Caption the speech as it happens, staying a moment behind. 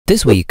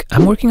This week,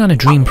 I'm working on a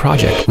dream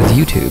project with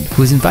YouTube,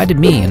 who has invited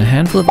me and a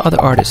handful of other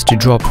artists to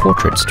draw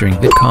portraits during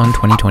VidCon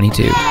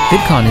 2022.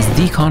 VidCon is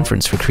the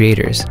conference for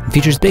creators, and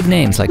features big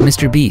names like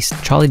Mr. Beast,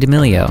 Charli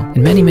D'Amelio,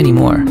 and many, many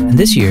more. And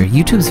this year,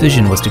 YouTube's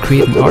vision was to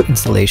create an art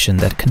installation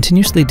that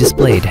continuously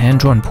displayed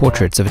hand-drawn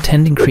portraits of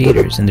attending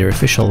creators in their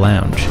official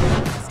lounge.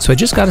 So I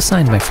just got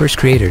assigned my first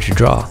creator to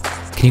draw.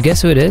 Can you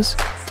guess who it is?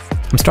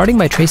 I'm starting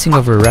by tracing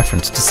over a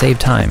reference to save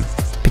time,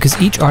 because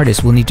each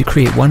artist will need to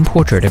create one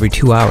portrait every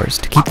 2 hours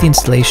to keep the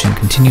installation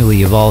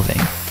continually evolving.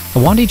 I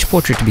want each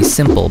portrait to be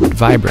simple but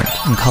vibrant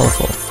and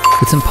colorful,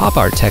 with some pop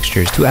art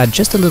textures to add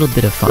just a little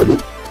bit of fun.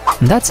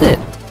 And that's it.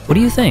 What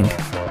do you think?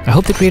 I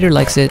hope the creator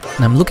likes it,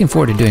 and I'm looking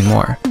forward to doing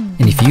more.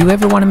 And if you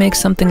ever want to make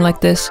something like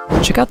this,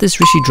 check out this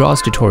Rishi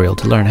Draws tutorial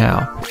to learn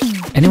how.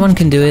 Anyone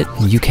can do it,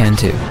 and you can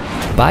too.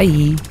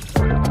 Bye!